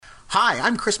Hi,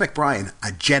 I'm Chris McBrien,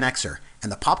 a Gen Xer,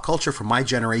 and the pop culture from my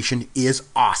generation is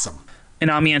awesome. And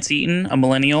I'm Yancey Eaton, a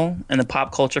millennial, and the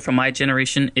pop culture from my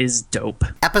generation is dope.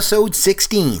 Episode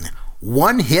 16,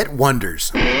 One Hit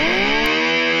Wonders.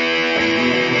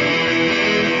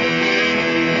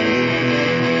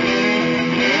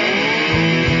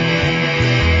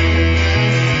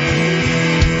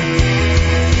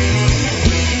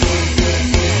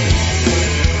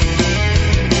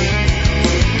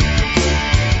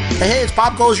 Hey, it's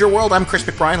Pop Goes Your World. I'm Chris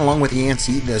McBrien, along with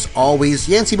Yancey Eaton, as always.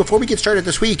 Yancey, before we get started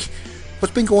this week,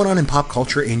 what's been going on in pop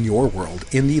culture in your world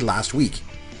in the last week?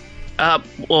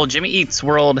 Well, Jimmy Eat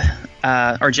World,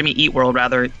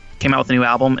 rather, came out with a new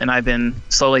album, and I've been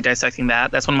slowly dissecting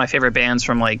that. That's one of my favorite bands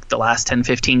from like the last 10,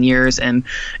 15 years, and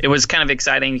it was kind of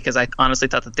exciting because I honestly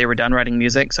thought that they were done writing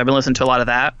music, so I've been listening to a lot of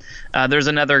that. There's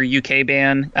another UK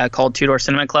band called Two Door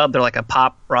Cinema Club. They're like a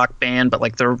pop rock band, but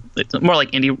it's more like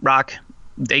indie rock.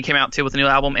 They came out too with a new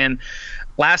album. And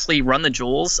lastly, Run the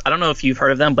Jewels. I don't know if you've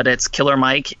heard of them, but it's Killer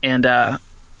Mike, and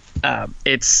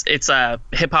it's a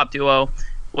hip hop duo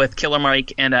with Killer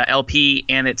Mike and LP,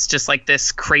 and it's just like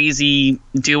this crazy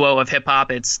duo of hip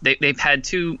hop. They've had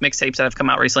two mixtapes that have come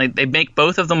out recently. They make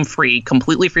both of them free,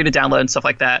 completely free to download and stuff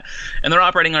like that. And they're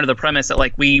operating under the premise that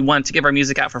like we want to give our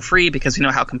music out for free because we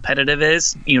know how competitive it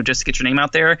is, just to get your name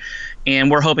out there.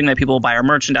 And we're hoping that people will buy our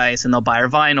merchandise and they'll buy our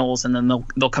vinyls, and then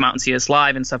they'll come out and see us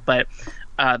live and stuff. But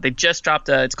they just dropped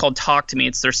it's called Talk to Me.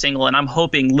 It's their single, and I'm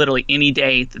hoping literally any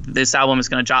day that this album is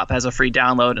going to drop as a free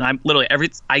download. And I'm literally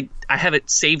I have it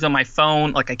saved on my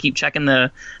phone. Like I keep checking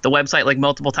the website like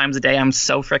multiple times a day. I'm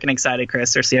so freaking excited,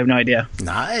 Chris. Seriously, you have no idea.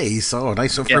 Nice. Oh,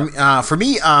 nice. So for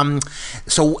me,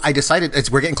 so I decided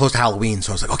we're getting close to Halloween.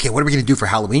 So I was like, okay, what are we going to do for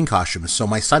Halloween costumes? So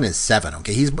my son is 7.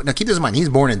 Okay, now keep this in mind. He's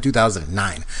born in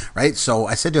 2009, right? So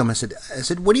I said to him, I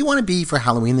said, what do you want to be for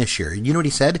Halloween this year? You know what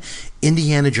he said?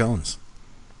 Indiana Jones.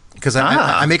 Because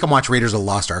I make him watch Raiders of the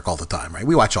Lost Ark all the time, right?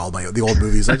 We watch all the old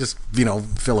movies. I just,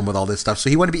 fill him with all this stuff. So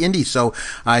he wanted to be Indy. So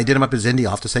I did him up as Indy.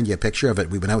 I'll have to send you a picture of it.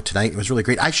 We went out tonight. It was really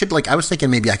great. I was thinking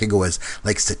maybe I could go as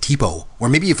like Satipo, or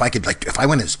maybe if I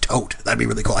went as Tote, that'd be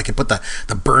really cool. I could put the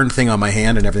burn thing on my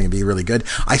hand and everything would be really good.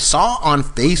 I saw on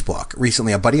Facebook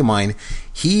recently, a buddy of mine,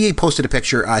 he posted a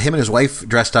picture, him and his wife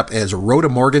dressed up as Rhoda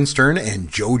Morgenstern and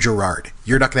Joe Girard.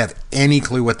 You're not going to have any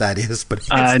clue what that is, but it's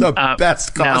the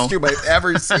best costume I've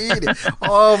ever seen.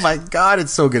 Oh my God,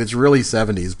 it's so good. It's really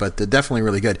 70s, but definitely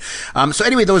really good. So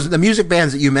anyway, the music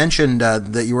bands that you mentioned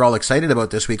that you were all excited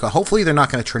about this week, hopefully they're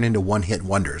not going to turn into one-hit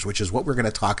wonders, which is what we're going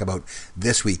to talk about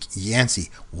this week. Yancey,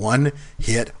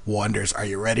 one-hit wonders. Are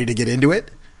you ready to get into it?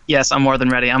 Yes, I'm more than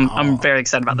ready. I'm very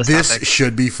excited about this topic. This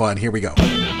should be fun. Here we go.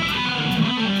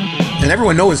 And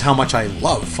everyone knows how much I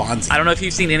love Fonzie. I don't know if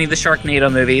you've seen any of the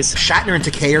Sharknado movies. Shatner and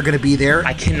Takei are going to be there.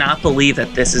 I cannot believe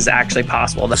that this is actually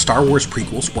possible. The Star Wars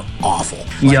prequels were awful.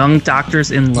 Young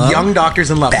Doctors in Love. Young Doctors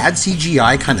in Love. Bad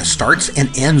CGI kind of starts and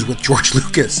ends with George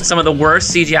Lucas. Some of the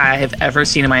worst CGI I have ever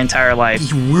seen in my entire life.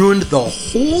 He ruined the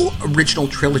whole original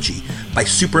trilogy by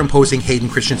superimposing Hayden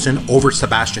Christensen over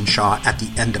Sebastian Shaw at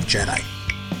the end of Jedi.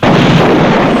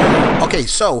 Okay,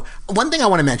 so one thing I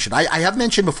want to mention, I have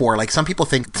mentioned before, like some people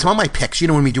think, some of my picks,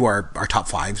 when we do our top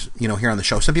fives, here on the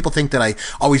show, some people think that I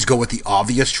always go with the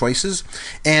obvious choices.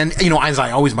 And, as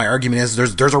I always, my argument is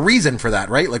there's a reason for that,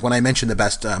 right? Like when I mentioned the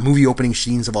best movie opening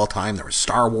scenes of all time, there was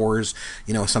Star Wars.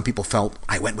 Some people felt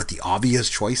I went with the obvious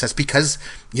choice. That's because,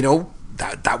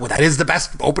 that is the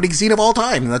best opening scene of all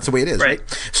time. And that's the way it is, right?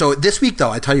 So this week,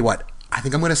 though, I tell you what, I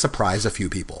think I'm going to surprise a few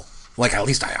people. Like, at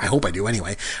least I hope I do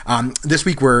anyway. This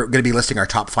week, we're going to be listing our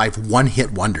top 5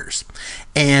 one-hit wonders.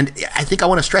 And I think I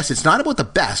want to stress, it's not about the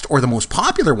best or the most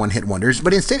popular one-hit wonders,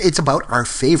 but instead it's about our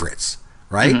favorites,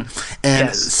 right? Mm-hmm.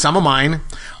 And some of mine,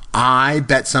 I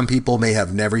bet some people may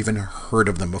have never even heard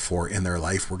of them before in their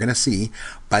life. We're going to see.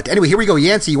 But anyway, here we go.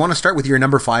 Yancey, you want to start with your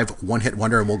number 5 one-hit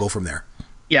wonder, and we'll go from there.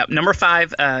 Yeah, number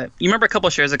 5. You remember a couple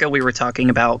of shows ago we were talking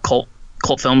about cult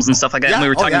films and stuff like that, and we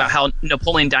were talking about how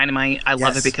Napoleon Dynamite, I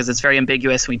love it because it's very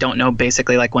ambiguous. We don't know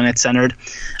basically like when it's centered.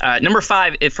 Number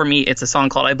 5, for me, it's a song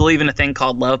called I Believe in a Thing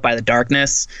Called Love by The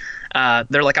Darkness.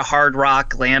 They're like a hard rock,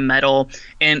 glam metal.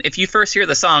 And if you first hear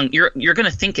the song, you're going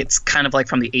to think it's kind of like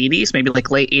from the 80s, maybe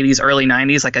like late 80s, early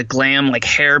 90s, like a glam, like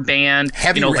hair band.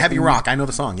 Heavy rock. I know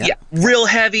the song. Yeah, real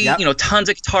heavy, tons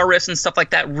of guitar riffs and stuff like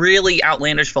that, really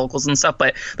outlandish vocals and stuff.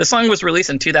 But the song was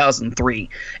released in 2003.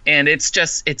 And it's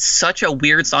such a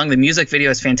weird song. The music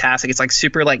video is fantastic. It's like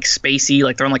super like spacey,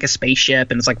 like they're on like a spaceship,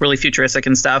 and it's like really futuristic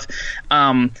and stuff.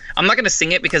 I'm not going to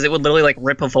sing it because it would literally like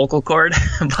rip a vocal cord.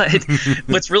 But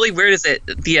what's really weird is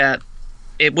that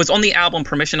it was on the album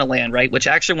Permission to Land, right, which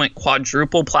actually went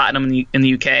quadruple platinum in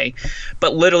the UK.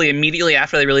 But literally immediately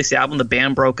after they released the album, the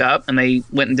band broke up and they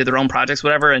went and did their own projects,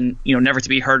 whatever, and never to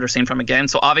be heard or seen from again.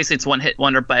 So obviously it's one hit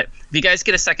wonder. But if you guys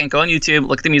get a second, go on YouTube,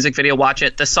 look at the music video, watch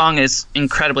it. The song is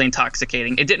incredibly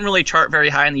intoxicating. It didn't really chart very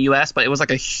high in the US, but it was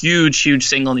like a huge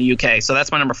single in the UK. So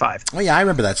that's my number 5. Oh yeah, I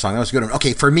remember that song. That was a good one.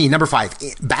 Okay, for me, number 5.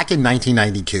 Back in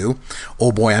 1992,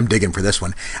 oh boy, I'm digging for this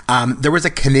one. There was a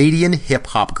Canadian hip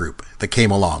hop group that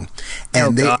came along,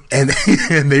 and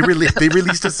they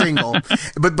released a single,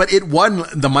 but it won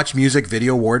the Much Music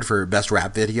Video Award for Best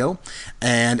Rap Video.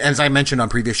 And as I mentioned on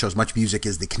previous shows, Much Music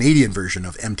is the Canadian version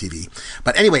of MTV.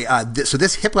 But anyway, so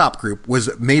this hip hop group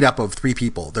was made up of 3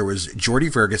 people. There was Jordy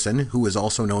Ferguson, who was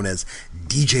also known as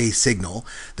DJ Signal.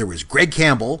 There was Greg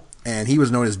Campbell, and he was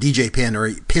known as DJ Pin,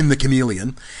 or Pin the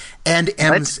Chameleon, and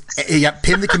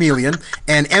Pin the Chameleon,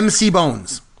 and MC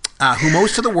Bones, who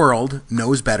most of the world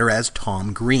knows better as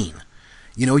Tom Green.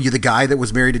 You're the guy that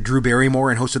was married to Drew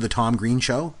Barrymore and hosted the Tom Green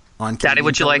Show on Canadian Daddy,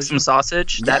 would you like some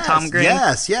sausage? Yes, that Tom Green?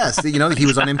 Yes. He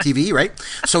was on MTV, right?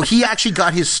 So he actually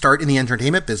got his start in the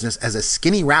entertainment business as a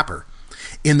skinny rapper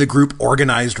in the group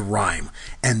Organized Rhyme.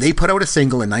 And they put out a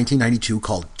single in 1992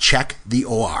 called Check the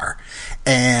OR.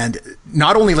 And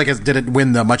not only did it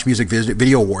win the Much Music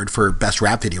Video Award for Best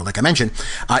Rap Video, like I mentioned,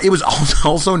 it was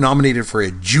also nominated for a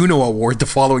Juno Award the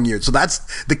following year. So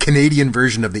that's the Canadian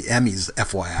version of the Emmys,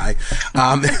 FYI.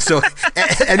 So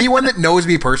anyone that knows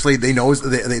me personally,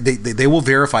 they will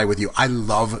verify with you. I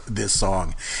love this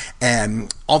song.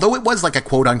 And although it was like a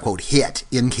quote unquote hit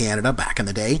in Canada back in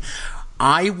the day,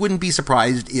 I wouldn't be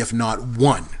surprised if not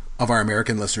one of our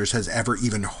American listeners has ever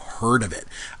even heard of it.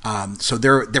 So they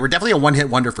were definitely a one-hit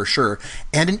wonder for sure,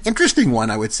 and an interesting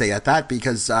one, I would say, at that,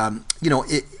 because I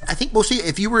think mostly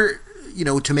if you were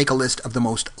to make a list of the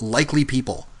most likely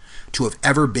people to have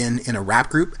ever been in a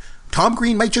rap group, Tom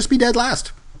Green might just be dead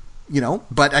last.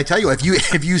 But I tell you,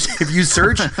 if you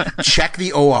search Check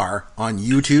the OR on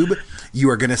YouTube,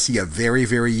 you are going to see a very,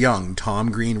 very young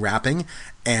Tom Green rapping,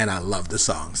 and I love the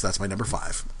song. So that's my number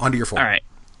 5. On to your 4. All right.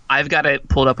 I've got it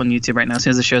pulled up on YouTube right now. As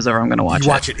soon as the show's over, I'm going to watch it.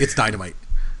 Watch it. It's dynamite.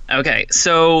 Okay.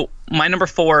 So my number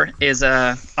 4 is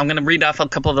I'm going to read off a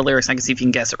couple of the lyrics. I can see if you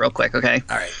can guess it real quick. Okay.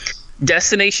 All right.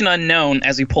 Destination unknown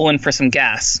as we pull in for some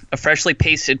gas. A freshly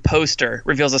pasted poster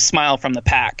reveals a smile from the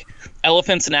pack.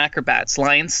 Elephants and acrobats.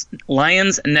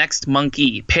 Lions next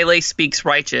monkey. Pele speaks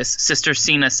righteous. Sister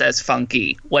Cena says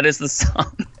funky. What is the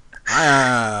song?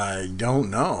 I don't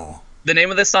know. The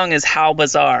name of the song is How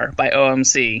Bizarre by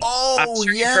OMC. Oh,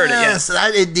 sure yes. Heard it, yes.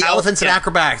 The Elephants and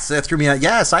Acrobats. That threw me out.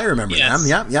 Yes, I remember them.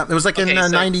 Yeah. It was like in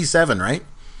 97, right?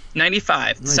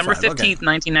 95. December 15th,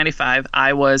 1995.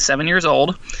 I was 7 years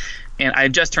old, and I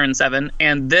had just turned 7.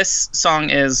 And this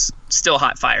song is still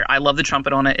hot fire. I love the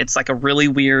trumpet on it. It's like a really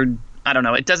weird, I don't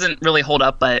know. It doesn't really hold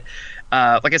up, but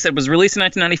like I said, it was released in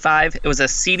 1995. It was a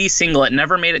CD single. It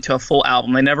never made it to a full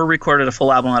album. They never recorded a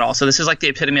full album at all. So this is like the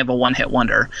epitome of a one-hit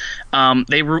wonder.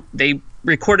 They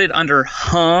recorded under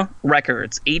Huh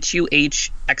Records,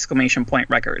 H-U-H exclamation point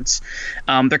records.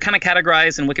 They're kind of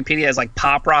categorized in Wikipedia as like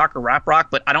pop rock or rap rock,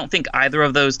 but I don't think either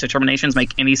of those determinations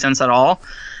make any sense at all.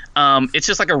 It's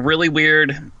just like a really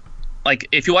weird, like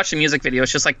if you watch the music video,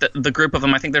 it's just like the group of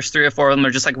them. I think there's 3 or 4 of them.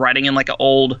 They're just like riding in like an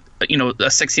old, a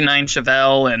 69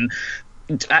 Chevelle, and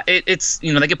it's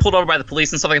they get pulled over by the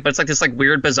police and stuff like that, but it's like this like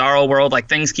weird bizarro world. Like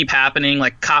things keep happening,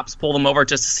 like cops pull them over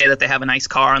just to say that they have a nice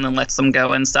car and then lets them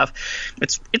go and stuff.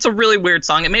 It's a really weird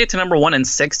song. It made it to number 1 in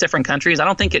 6 different countries. I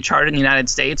don't think it charted in the United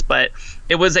States, but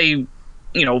it was it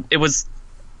was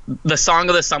the song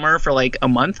of the summer for like a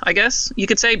month, I guess you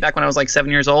could say, back when I was like 7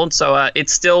 years old. So it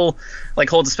still like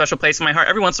holds a special place in my heart.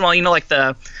 Every once in a while, like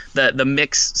the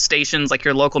mix stations, like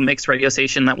your local mix radio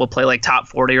station that will play like top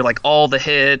 40 or like all the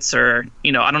hits, or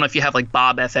I don't know if you have like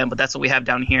Bob FM, but that's what we have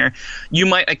down here. You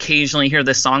might occasionally hear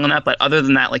this song on that, but other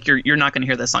than that, like you're not going to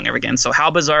hear this song ever again. So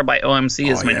How Bizarre by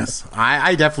OMC is my number.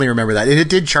 I definitely remember that, and it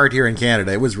did chart here in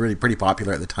Canada. It was really pretty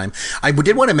popular at the time. I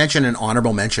did want to mention an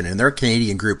honorable mention, and they're a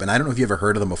Canadian group, and I don't know if you ever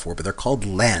heard of them before, but they're called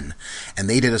Len, and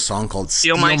they did a song called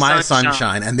Steal My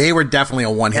Sunshine, and they were definitely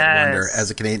a one-hit wonder as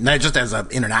a Canadian, not just as an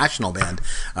international band.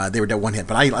 They were one hit,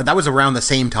 but that was around the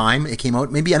same time it came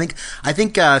out. Maybe I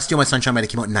think Steal My Sunshine might have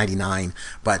came out in '99,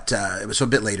 but it was a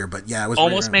bit later. But yeah, it was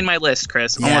almost made my list,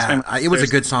 Chris. Yeah, it was a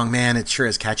good song, man. It sure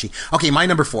is catchy. Okay, my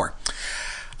number 4.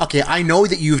 Okay, I know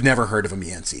that you've never heard of him,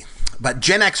 Yancey, but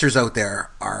Gen Xers out there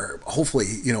are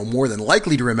hopefully more than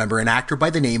likely to remember an actor by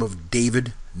the name of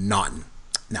David Naughton.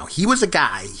 Now, he was a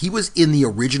guy, he was in the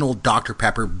original Dr.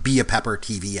 Pepper, Be a Pepper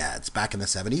TV ads back in the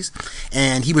 70s.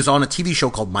 And he was on a TV show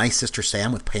called My Sister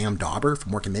Sam with Pam Dauber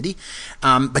from Mork and Mindy.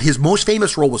 But his most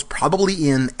famous role was probably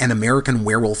in An American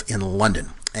Werewolf in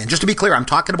London. And just to be clear, I'm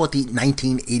talking about the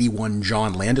 1981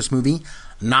 John Landis movie,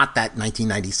 not that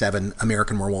 1997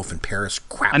 American Werewolf in Paris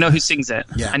crap. I know who sings it.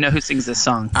 Yeah. I know who sings this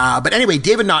song. But anyway,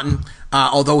 David Naughton,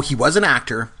 although he was an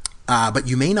actor, but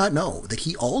you may not know that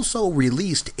he also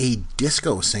released a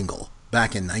disco single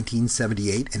back in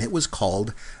 1978, and it was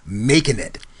called Makin'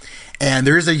 It. And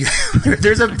there's a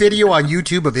video on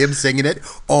YouTube of him singing it.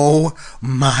 Oh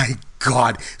my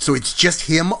God. So it's just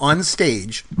him on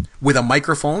stage with a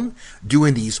microphone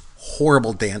doing these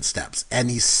horrible dance steps, and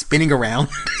he's spinning around,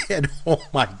 and oh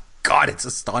my God, it's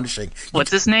astonishing.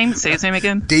 What's his name? Say his name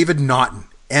again. David Naughton,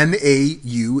 Naughton,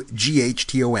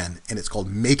 and it's called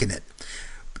Makin' It.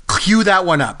 Cue that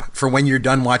one up for when you're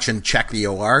done watching Check the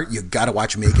OR. You gotta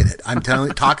watch Makin' It. I'm telling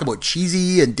you, talk about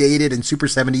cheesy and dated and super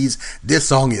 70s. This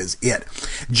song is it.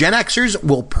 Gen Xers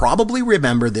will probably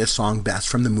remember this song best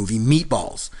from the movie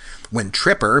Meatballs. When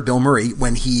Tripper, Bill Murray,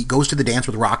 when he goes to the dance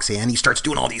with Roxanne, he starts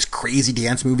doing all these crazy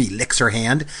dance moves. He licks her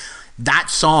hand. That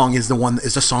song is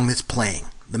the song that's playing.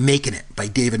 The Makin' It by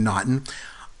David Naughton.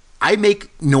 I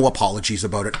make no apologies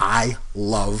about it. I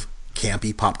love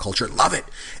campy pop culture. Love it.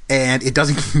 And it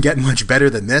doesn't get much better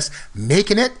than this.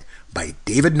 Makin' It by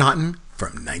David Naughton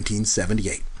from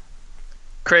 1978.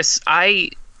 Chris, I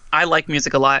like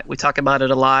music a lot. We talk about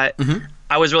it a lot. Mm-hmm.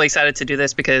 I was really excited to do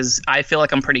this because I feel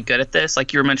like I'm pretty good at this.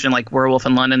 Like you were mentioning, like Werewolf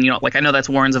in London, like I know that's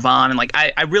Warren Zevon, and like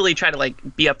I really try to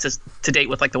like be up to date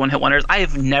with like the one-hit wonders. I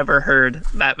have never heard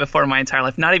that before in my entire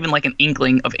life. Not even like an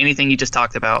inkling of anything you just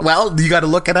talked about. Well, you got to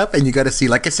look it up and you got to see.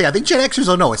 Like I say, I think Gen Xers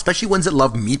will know, especially ones that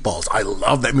love Meatballs. I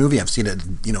love that movie. I've seen it,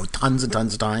 tons and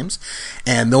tons of times.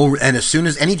 And as soon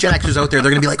as any Gen Xers out there,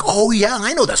 they're going to be like, oh yeah,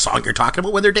 I know the song you're talking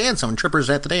about when they're dancing, when Tripper's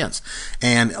at the dance.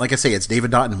 And like I say, it's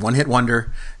David Naughton, one-hit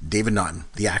wonder. David Naughton,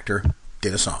 the actor,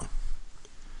 did a song.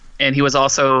 And he was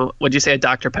also, would you say, a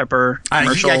Dr. Pepper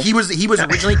commercial? He was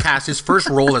originally cast. His first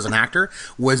role as an actor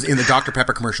was in the Dr.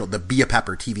 Pepper commercial, the Be a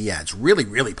Pepper TV ads. Really,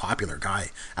 really popular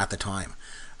guy at the time.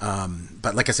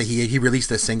 But like I say, he released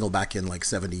a single back in like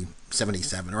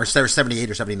 77 or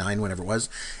 78 or 79, whenever it was.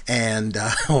 And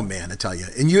oh man, I tell you.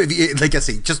 And like I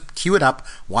say, just cue it up,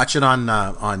 watch it on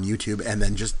YouTube, and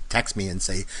then just text me and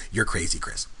say, you're crazy,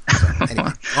 Chris. So,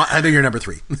 anyway, I know you're number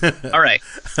 3. All right.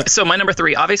 So my number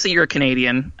 3, obviously you're a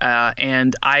Canadian,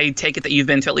 and I take it that you've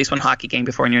been to at least one hockey game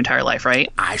before in your entire life, right?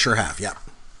 I sure have, yeah.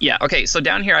 Yeah, okay. So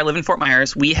down here, I live in Fort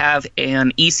Myers. We have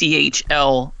an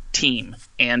ECHL team,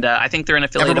 and I think they're an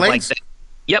affiliate of like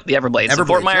Yep, the Everblades. So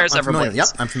Fort Myers, Everblades. Yep,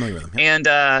 I'm familiar with them. Yep. And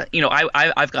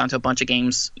I've gone to a bunch of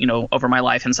games, over my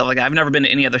life and stuff like that. I've never been to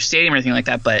any other stadium or anything like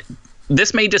that, but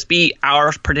this may just be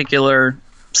our particular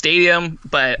stadium,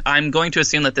 but I'm going to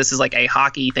assume that this is like a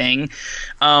hockey thing.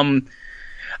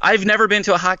 I've never been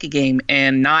to a hockey game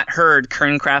and not heard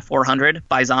Kerncraft 400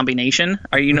 by Zombie Nation.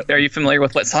 Are you familiar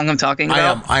with what song I'm talking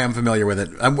about? I am familiar with it.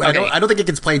 I don't think it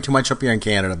gets played too much up here in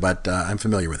Canada, but I'm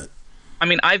familiar with it. I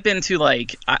mean, I've been to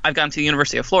I've gone to the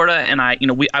University of Florida, and I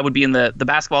would be in the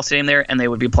basketball stadium there, and they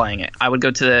would be playing it. I would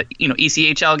go to the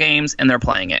ECHL games, and they're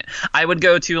playing it. I would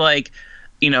go to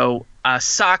a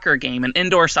soccer game, an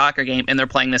indoor soccer game, and they're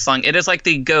playing this song. It is like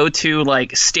the go-to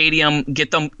stadium, get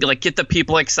the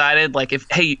people excited. Like if,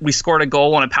 hey, we scored a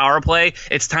goal on a power play,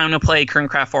 it's time to play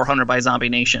Kerncraft 400 by Zombie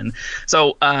Nation.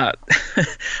 So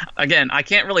again, I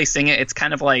can't really sing it. It's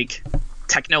kind of like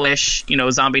techno-ish,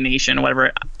 Zombie Nation or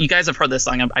whatever. You guys have heard this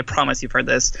song. I promise you've heard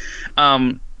this.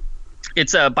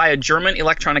 It's by a German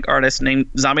electronic artist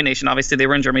named Zombie Nation. Obviously, they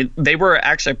were in Germany. They were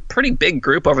actually a pretty big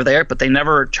group over there, but they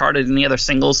never charted any other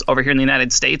singles over here in the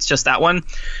United States, just that one.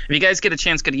 If you guys get a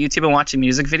chance, go to YouTube and watch a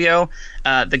music video.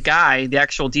 The guy, the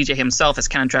actual DJ himself, is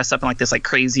kind of dressed up in this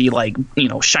crazy,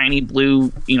 shiny blue,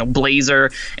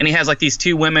 blazer. And he has these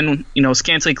two women,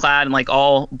 scantily clad in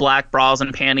all black bras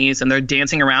and panties, and they're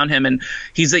dancing around him. And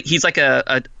he's like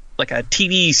a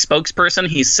TV spokesperson.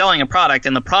 He's selling a product,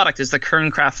 and the product is the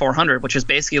Kerncraft 400, which is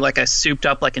basically like a souped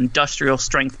up industrial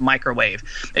strength microwave.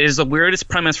 It is the weirdest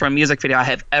premise for a music video I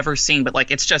have ever seen, but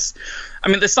it's just,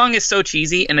 this song is so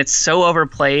cheesy and it's so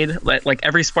overplayed, like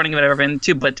every sporting event I've ever been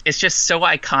to, but it's just so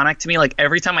iconic to me.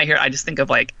 Every time I hear it, I just think of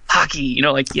hockey,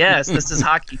 yes, this is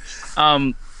hockey.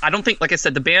 I don't think, like I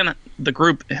said, the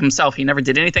group himself, he never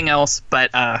did anything else, but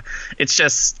it's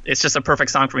just a perfect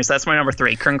song for me. So that's my number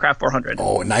 3, Kerncraft 400.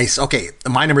 Oh, nice. Okay,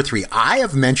 my number 3. I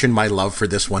have mentioned my love for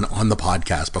this one on the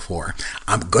podcast before.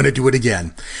 I'm going to do it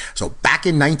again. So back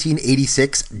in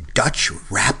 1986, Dutch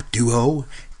rap duo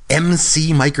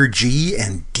MC Miker G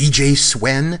and DJ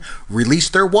Swen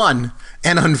released their one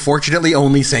and unfortunately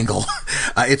only single.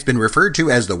 It's been referred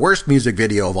to as the worst music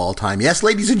video of all time. Yes,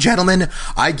 ladies and gentlemen,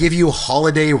 I give you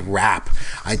Holiday Rap.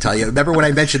 I tell you, remember when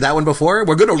I mentioned that one before?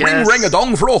 We're going to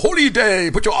ring-a-dong for a holy day.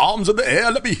 Put your arms in the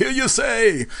air, let me hear you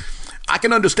say. I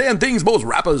can understand things most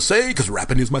rappers say because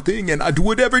rapping is my thing and I do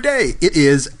it every day. It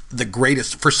is the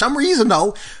greatest. For some reason,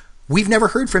 though, we've never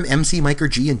heard from MC Miker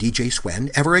G and DJ Swen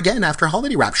ever again after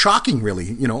Holiday Rap. Shocking,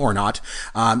 really, or not.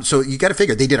 So you got to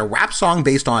figure, they did a rap song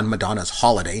based on Madonna's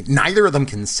Holiday. Neither of them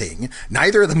can sing,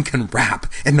 neither of them can rap,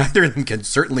 and neither of them can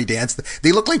certainly dance.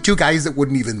 They look like two guys that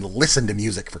wouldn't even listen to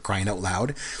music, for crying out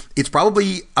loud. It's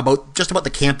probably just about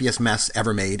the campiest mess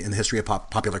ever made in the history of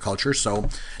popular culture. So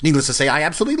needless to say, I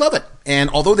absolutely love it. And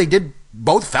although they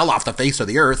both fell off the face of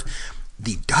the earth,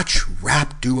 the Dutch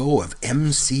rap duo of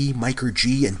MC Miker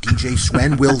G and DJ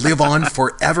Swen will live on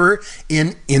forever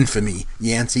in infamy.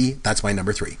 Yancey, that's my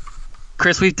number 3.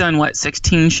 Chris, we've done,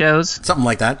 16 shows? Something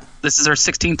like that. This is our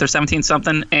 16th or 17th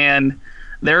something, and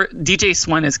DJ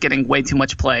Swen is getting way too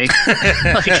much play.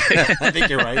 I think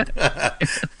you're right.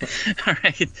 All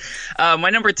right.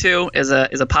 My number 2 is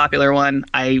a popular one.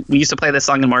 We used to play this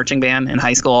song in marching band in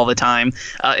high school all the time.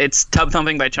 It's Tub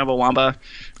Thumping by Chumbawamba.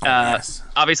 Yes.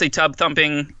 Obviously, Tub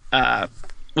Thumping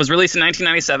was released in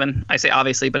 1997. I say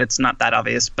obviously, but it's not that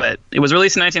obvious. But it was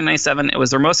released in 1997. It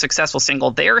was their most successful single.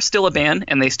 They are still a band,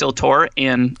 and they still tour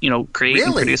and create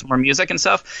and produce more music and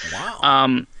stuff.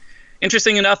 Wow.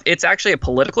 Interesting enough, it's actually a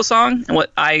political song. And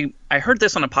what I heard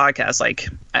this on a podcast,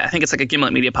 I think it's like a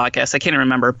Gimlet Media podcast. I can't even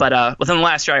remember. But within the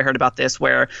last year, I heard about this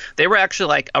where they were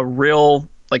actually a real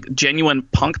genuine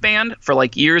punk band for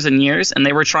years and years, and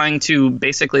they were trying to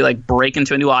basically break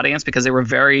into a new audience because they were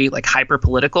very hyper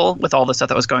political with all the stuff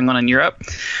that was going on in Europe.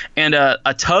 And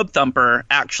a tub thumper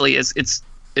actually it's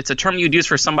a term you'd use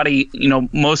for somebody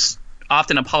most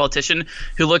often a politician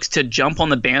who looks to jump on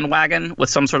the bandwagon with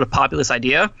some sort of populist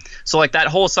idea. So that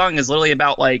whole song is literally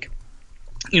about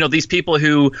these people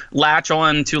who latch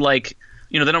on to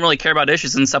they don't really care about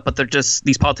issues and stuff, but they're just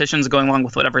these politicians going along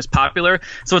with whatever is popular.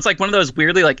 So it's one of those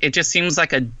weirdly, it just seems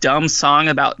like a dumb song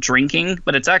about drinking,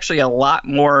 but it's actually a lot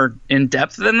more in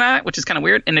depth than that, which is kind of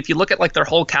weird. And if you look at their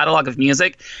whole catalog of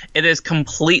music, it is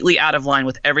completely out of line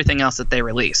with everything else that they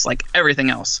release, everything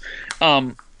else.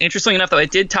 Interestingly enough, though,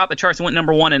 it did top the charts and went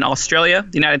number 1 in Australia,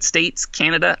 the United States,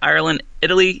 Canada, Ireland,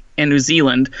 Italy, and New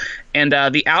Zealand. And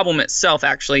the album itself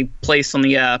actually placed on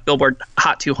the Billboard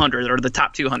Hot 200 or the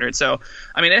top 200. So,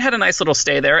 it had a nice little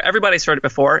stay there. Everybody's heard it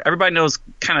before. Everybody knows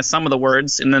kind of some of the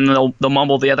words, and then they'll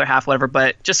mumble the other half, whatever.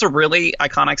 But just a really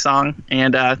iconic song,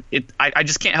 and I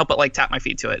just can't help but tap my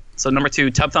feet to it. So number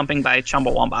 2, Tub Thumping by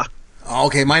Chumbawamba.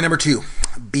 Okay, my number 2.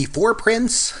 Before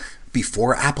Prince,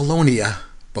 before Apollonia,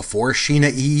 before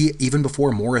Sheena E., even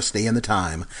before Morris Day and the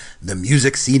Time, the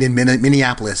music scene in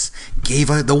Minneapolis gave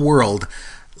the world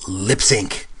Lip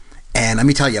Sync. And let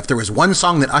me tell you, if there was one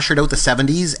song that ushered out the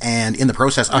 70s and in the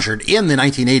process ushered in the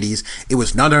 1980s, it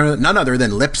was none other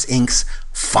than Lip Sync's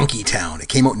Funky Town. It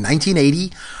came out in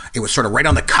 1980. It was sort of right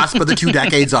on the cusp of the two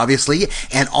decades, obviously.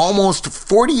 And almost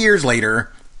 40 years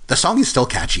later, the song is still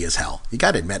catchy as hell. You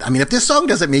got to admit. If this song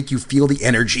doesn't make you feel the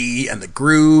energy and the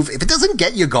groove, if it doesn't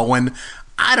get you going,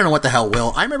 I don't know what the hell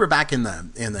will. I remember back in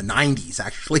the 90s,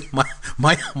 actually, my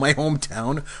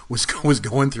hometown was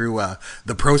going through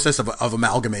the process of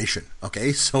amalgamation.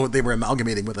 Okay, so they were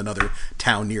amalgamating with another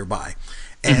town nearby,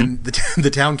 and the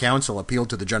town council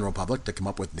appealed to the general public to come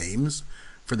up with names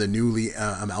for the newly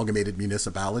amalgamated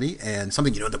municipality, and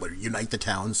something that would unite the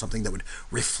town, something that would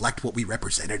reflect what we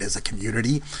represented as a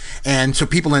community. And so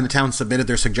people in the town submitted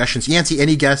their suggestions. Yancey,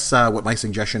 any guess what my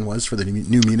suggestion was for the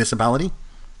new municipality?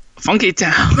 Funky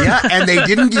Town. Yeah, and they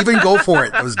didn't even go for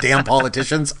it, those damn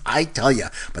politicians, I tell you.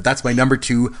 But that's my number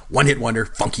 2 one-hit wonder,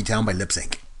 Funky Town by Lip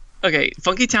Sync. Okay,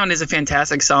 Funky Town is a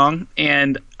fantastic song,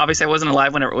 and obviously I wasn't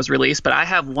alive whenever it was released, but I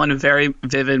have one very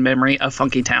vivid memory of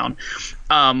Funky Town.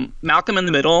 Malcolm in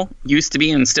the Middle used to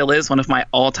be and still is one of my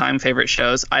all-time favorite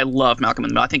shows. I love Malcolm in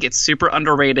the Middle. I think it's super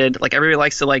underrated. Everybody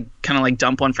likes to kind of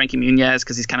dump on Frankie Muniz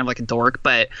because he's kind of a dork,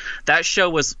 but that show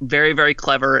was very, very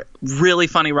clever, really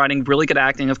funny writing, really good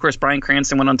acting. Of course, Bryan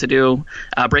Cranston went on to do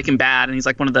Breaking Bad, and he's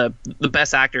one of the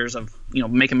best actors of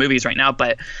making movies right now.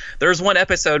 But there's one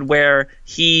episode where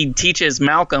he teaches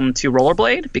Malcolm to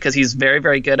rollerblade because he's very,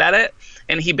 very good at it.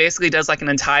 And he basically does an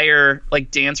entire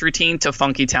dance routine to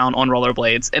Funky Town on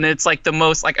rollerblades, and it's the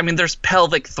most there's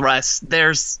pelvic thrusts,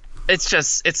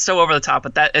 it's so over the top.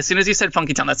 But that, as soon as you said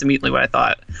Funky Town, that's immediately what I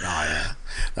thought. Oh yeah,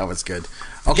 that was good.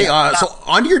 Okay, so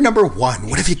on to your number 1.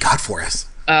 What have you got for us?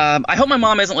 I hope my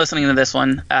mom isn't listening to this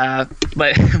one,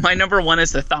 but my number one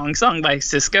is the Thong Song by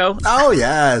Sisqó. Oh,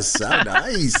 yes. Oh,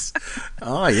 nice.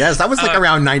 Oh, yes. That was like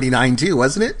around 99 too,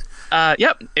 wasn't it?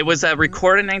 Yep. It was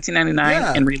recorded in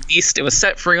 1999 and released. It was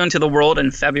set free onto the world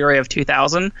in February of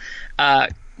 2000.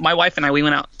 My wife and I, we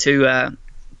went out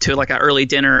to like an early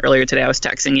dinner earlier today. I was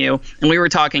texting you, and we were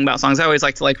talking about songs. I always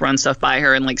like to like run stuff by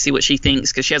her and like see what she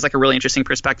thinks, because she has like a really interesting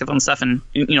perspective on stuff. And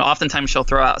oftentimes she'll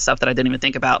throw out stuff that I didn't even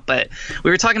think about. But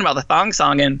we were talking about the Thong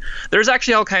Song, and there's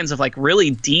actually all kinds of like really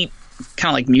deep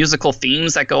kind of like musical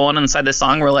themes that go on inside the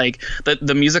song, where like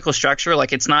the musical structure,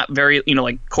 like it's not very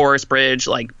like chorus bridge,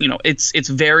 like it's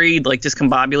very like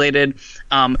discombobulated.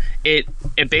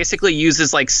 It basically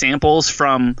uses like samples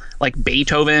from like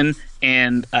Beethoven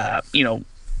and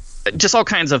just all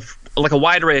kinds of like a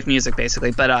wide array of music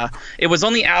basically. But it was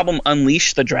on the album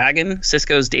Unleash the Dragon,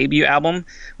 Sisqó's debut album.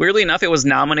 Weirdly enough, it was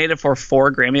nominated for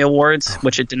 4 Grammy Awards,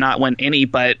 which it did not win any,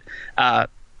 but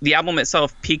the album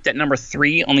itself peaked at number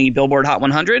 3 on the Billboard Hot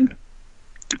 100,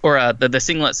 or the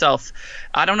single itself.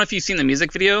 I don't know if you've seen the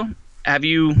music video. Have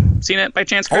you seen it by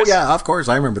chance, Chris? Oh yeah, of course,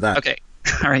 I remember that. Okay.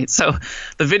 All right. So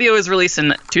the video is released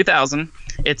in 2000.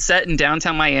 It's set in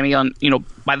downtown Miami on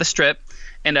by the Strip.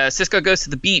 And Sisqó goes to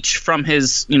the beach from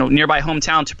his nearby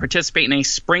hometown to participate in a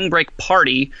spring break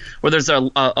party where there's a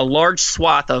large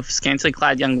swath of scantily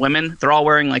clad young women. They're all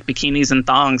wearing like bikinis and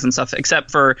thongs and stuff, except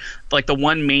for like the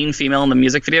one main female in the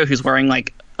music video who's wearing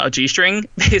like a G-string,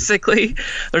 basically.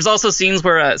 There's also scenes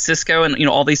where Sisqó and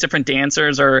all these different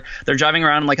dancers they're driving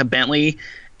around in like a Bentley,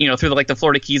 through the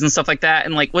Florida Keys and stuff like that.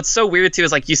 And like what's so weird too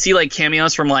is like you see like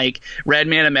cameos from like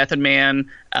Redman and Method Man,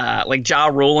 like Ja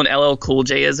Rule and LL Cool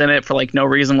J is in it for like no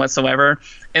reason whatsoever.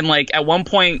 And like at one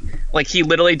point, like he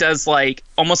literally does like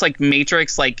almost like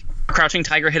Matrix, like Crouching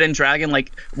Tiger, Hidden Dragon,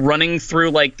 like running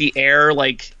through like the air.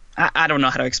 Like I don't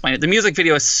know how to explain it. The music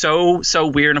video is so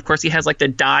weird. And of course he has like the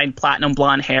dyed platinum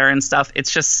blonde hair and stuff.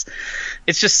 It's just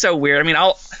so weird. I mean,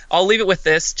 I'll leave it with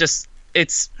this. Just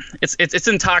it's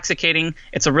intoxicating.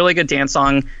 It's a really good dance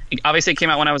song. Obviously it came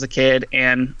out when I was a kid,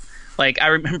 and like I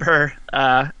remember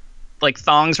like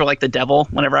thongs were like the devil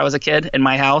whenever I was a kid in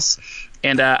my house.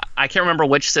 And I can't remember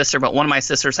which sister, but one of my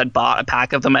sisters had bought a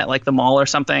pack of them at like the mall or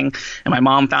something, and my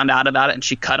mom found out about it and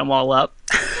she cut them all up.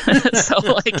 So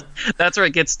like that's where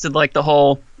it gets to like the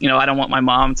whole I don't want my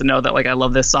mom to know that like I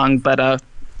love this song. But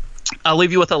I'll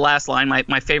leave you with the last line,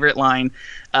 my favorite line.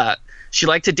 She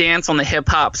liked to dance on the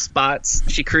hip-hop spots.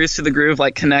 She cruised to the groove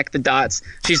like Connect the Dots.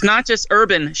 She's not just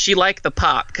urban, she liked the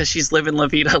pop because she's living La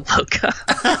Vida Loca.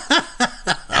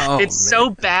 It's so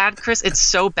bad, Chris. It's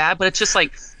so bad, but it's just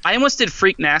like I almost did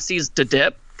Freak Nasty's Da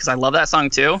Dip because I love that song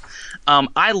too.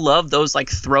 I love those like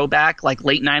throwback like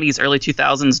late 90s, early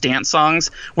 2000s dance songs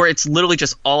where it's literally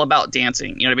just all about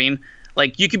dancing. You know what I mean?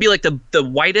 Like you could be like the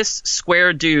whitest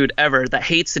square dude ever that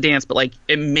hates to dance, but like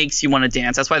it makes you want to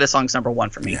dance. That's why this song's number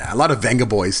 1 for me. Yeah, a lot of Venga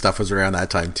Boys stuff was around that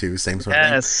time too. Same sort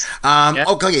of thing. Yeah.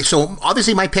 Okay, so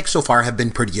obviously my picks so far have been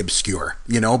pretty obscure,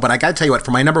 but I got to tell you what,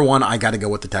 for my number 1, I got to go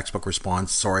with the textbook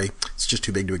response. Sorry, it's just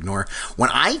too big to ignore. When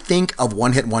I think of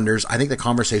one-hit wonders, I think the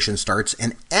conversation starts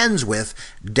and ends with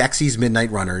Dexy's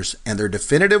Midnight Runners and their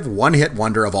definitive one-hit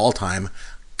wonder of all time,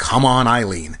 Come On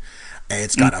Eileen.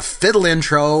 It's got a fiddle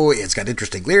intro. It's got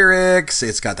interesting lyrics.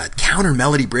 It's got that counter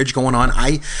melody bridge going on.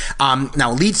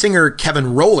 Now lead singer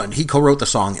Kevin Rowland, he co-wrote the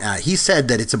song. He said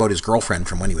that it's about his girlfriend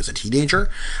from when he was a teenager,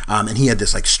 and he had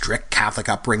this like strict Catholic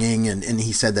upbringing, and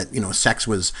he said that sex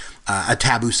was a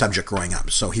taboo subject growing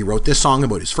up. So he wrote this song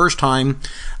about his first time,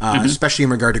 especially in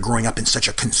regard to growing up in such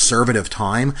a conservative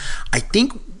time. I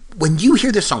think when you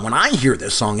hear this song, when I hear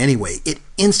this song anyway, it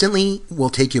instantly will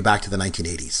take you back to the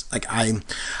 1980s. Like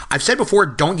I've said before,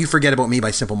 Don't You Forget About Me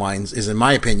by Simple Minds is, in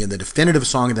my opinion, the definitive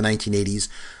song of the 1980s.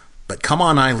 But Come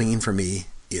On Eileen, for me,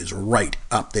 is right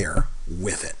up there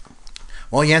with it.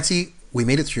 Well, Yancey, we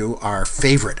made it through our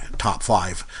favorite top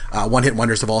 5 one-hit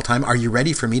wonders of all time. Are you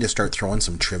ready for me to start throwing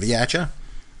some trivia at you?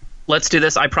 Let's do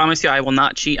this. I promise you I will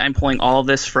not cheat. I'm pulling all of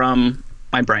this from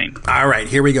my brain. All right,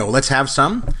 here we go. Let's have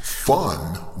some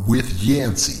fun with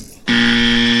Yancey.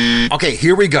 Okay,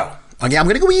 here we go. Okay, I'm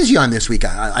going to go easy on this week.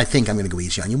 I think I'm going to go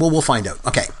easy on you. Well, we'll find out.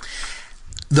 Okay.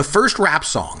 The first rap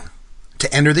song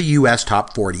to enter the U.S.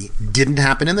 Top 40 didn't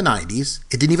happen in the 90s.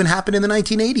 It didn't even happen in the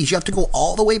 1980s. You have to go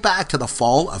all the way back to the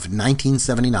fall of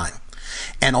 1979.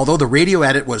 And although the radio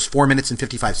edit was 4 minutes and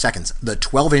 55 seconds, the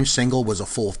 12-inch single was a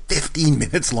full 15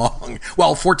 minutes long.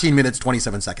 Well, 14 minutes,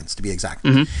 27 seconds to be exact.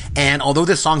 Mm-hmm. And although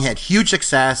this song had huge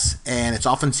success, and it's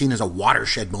often seen as a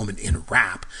watershed moment in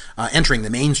rap, entering the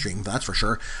mainstream, that's for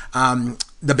sure,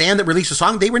 the band that released the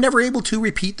song, they were never able to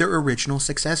repeat their original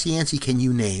success. Yancey, can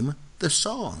you name the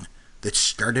song? that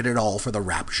started it all for the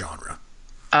rap genre?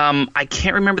 I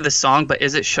can't remember the song, but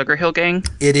is it Sugar Hill Gang?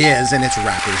 It is, and it's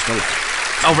Rapper's Delight.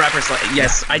 Oh, Rapper's Delight.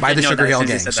 Yes, I by did the know Sugar that Hill as soon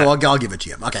Gang. as you said So that. I'll give it to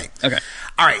you. Okay. Okay.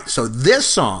 All right. So this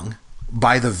song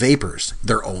by the Vapors,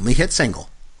 their only hit single,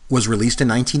 was released in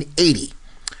 1980.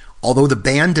 Although the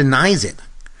band denies it,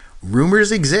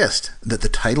 rumors exist that the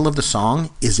title of the song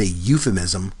is a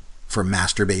euphemism for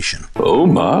masturbation. Oh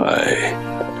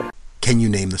my. Can you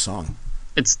name the song?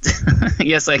 It's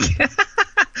yes,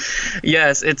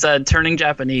 yes, it's Turning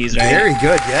Japanese, right? Very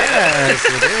good. Yes,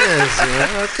 it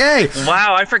is. Okay.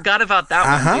 Wow, I forgot about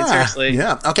that one. Dude, seriously.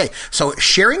 Yeah. Okay. So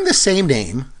sharing the same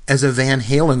name as a Van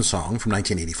Halen song from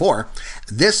 1984,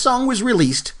 this song was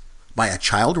released by a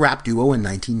child rap duo in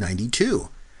 1992.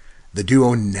 The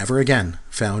duo never again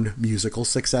found musical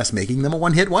success, making them a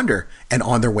one-hit wonder and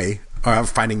on their way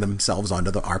finding themselves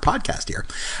onto our podcast here.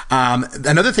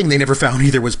 Another thing they never found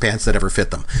either was pants that ever fit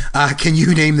them. Can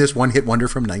you name this one-hit wonder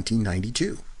from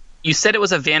 1992? You said it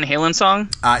was a Van Halen song?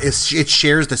 It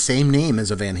shares the same name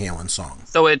as a Van Halen song.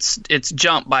 So it's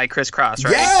Jump by Chris Cross,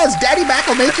 right? Yes, Daddy Back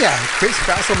will make ya. Chris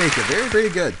Cross will make you. Very, very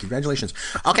good. Congratulations.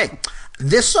 Okay,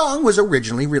 this song was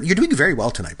originally... You're doing very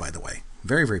well tonight, by the way.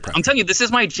 Very, very proud. I'm telling you, this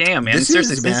is my jam, man. This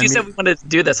Seriously, is, since man, you said we wanted to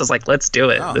do this, I was like, let's do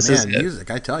it. Oh, this man, is good.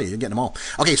 music, I tell you, you're getting them all.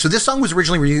 Okay, so this song was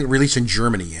originally released in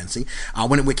Germany, Yancy.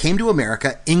 When it came to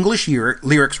America, English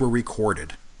lyrics were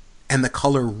recorded, and the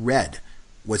color red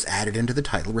was added into the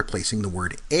title, replacing the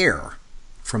word air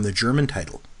from the German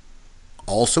title.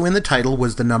 Also in the title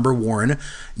was the number worn.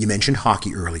 You mentioned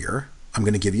hockey earlier. I'm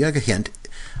going to give you a hint.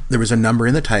 There was a number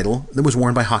in the title that was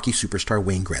worn by hockey superstar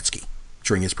Wayne Gretzky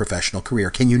during his professional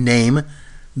career. Can you name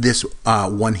this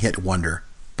one-hit wonder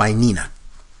by Nina?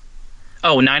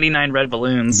 Oh, 99 Red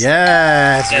Balloons.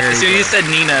 Yes. As soon as you said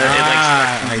Nina,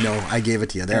 I know. I gave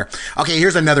it to you there. Okay,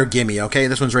 here's another gimme, okay?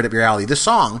 This one's right up your alley. This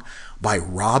song by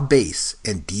Rob Bass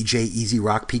and DJ Easy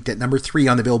Rock peaked at number 3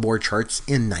 on the Billboard charts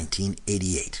in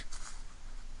 1988.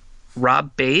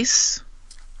 Rob Bass?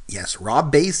 Yes,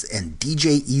 Rob Bass and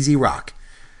DJ Easy Rock.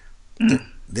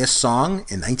 This song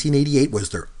in 1988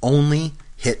 was their only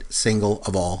hit single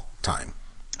of all time.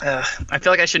 I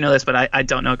feel like I should know this, but I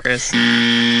don't know, Chris.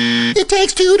 It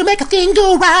takes two to make a thing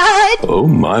go right. Oh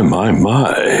my.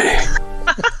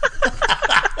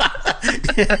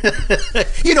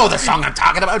 You know the song I'm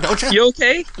talking about, don't you? You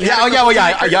okay? Yeah,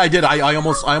 I did. I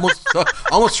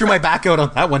almost threw my back out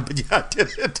on that one, but yeah, I did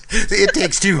it. It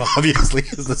Takes Two, obviously,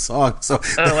 is the song. So,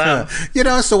 oh,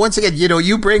 wow. So once again,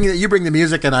 you bring the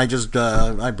music, and I just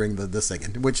I bring the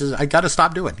singing, which is I got to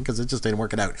stop doing because it just didn't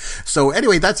work out. So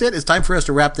anyway, that's it. It's time for us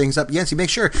to wrap things up. Yancey, make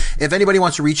sure if anybody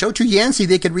wants to reach out to Yancey,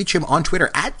 they can reach him on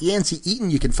Twitter at Yancey Eaton.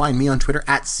 You can find me on Twitter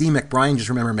at C McBrien. Just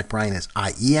remember McBrien is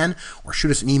IEN, or shoot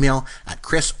us an email at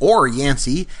Chris or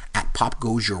Yancey at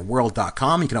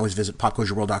popgoesyourworld.com. You can always visit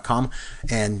popgoesyourworld.com,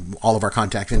 and all of our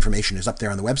contact information is up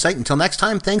there on the website. Until next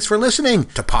time, thanks for listening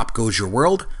to Pop Goes Your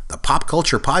World, the pop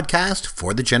culture podcast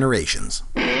for the generations.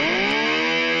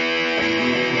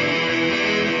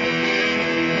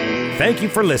 Thank you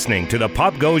for listening to the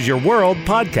Pop Goes Your World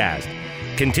podcast.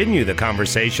 Continue the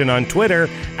conversation on Twitter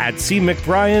at C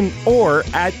McBrien or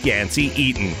at Yancey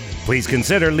Eaton. Please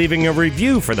consider leaving a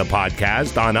review for the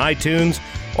podcast on iTunes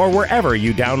or wherever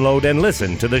you download and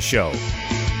listen to the show.